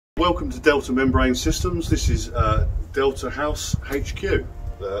Welcome to Delta Membrane Systems. This is Delta House HQ.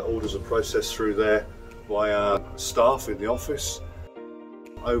 The orders are processed through there by our staff in the office.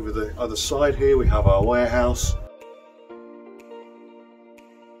 Over the other side here we have our warehouse.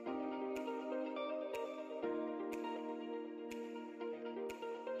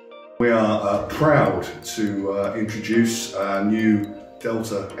 We are proud to introduce our new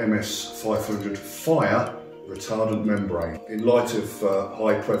Delta MS500 Fire retardant membrane. In light of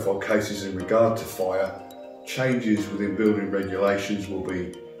high profile cases in regard to fire, changes within building regulations will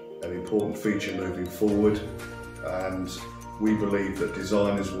be an important feature moving forward, and we believe that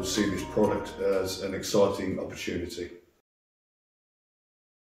designers will see this product as an exciting opportunity.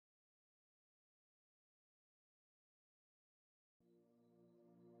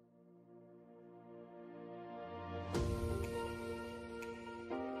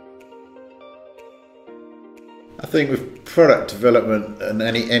 I think with product development and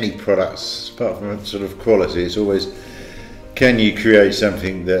any products, apart from sort of quality, it's always, can you create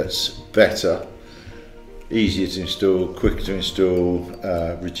something that's better, easier to install, quicker to install,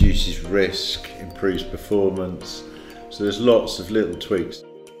 reduces risk, improves performance. So there's lots of little tweaks.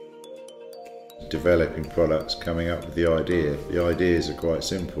 Developing products, coming up with the idea. The ideas are quite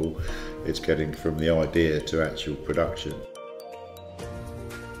simple. It's getting from the idea to actual production.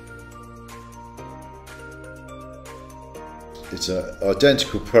 It's an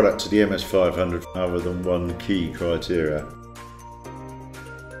identical product to the MS500 other than one key criteria.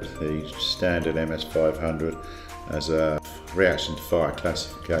 The standard MS500 has a reaction to fire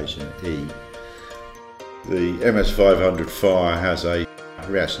classification E. The MS500 Fire has a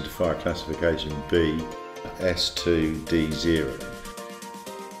reaction to fire classification B, S2D0.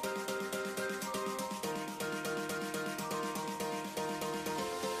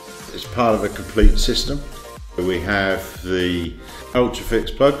 It's part of a complete system. We have the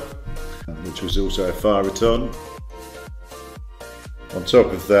Ultrafix plug, which was also a fire retardant. On top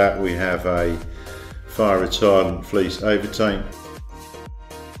of that we have a fire retardant fleece overtaint.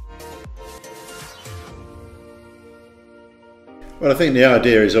 Well, I think the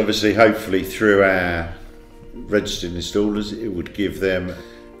idea is obviously, hopefully through our registered installers, it would give them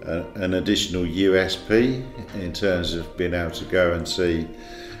an additional USP in terms of being able to go and see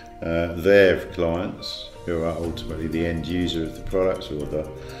their clients, who are ultimately the end user of the products, or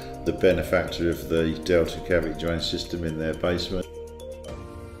the benefactor of the Delta cavity drain system in their basement.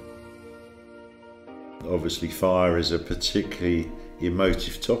 Obviously fire is a particularly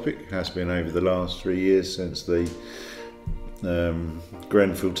emotive topic, has been over the last 3 years since the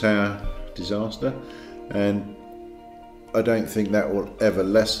Grenfell Tower disaster, and I don't think that will ever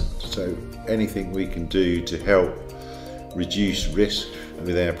lessen. So anything we can do to help reduce risk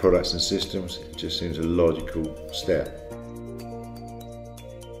with our products and systems, it just seems a logical step.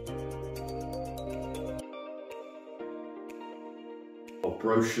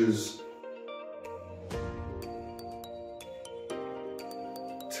 Brochures,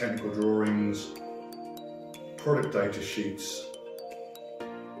 technical drawings, product data sheets,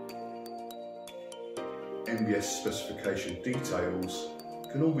 NBS specification details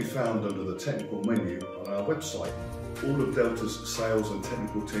can all be found under the technical menu on our website. All of Delta's sales and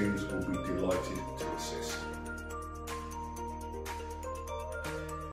technical teams will be delighted to assist.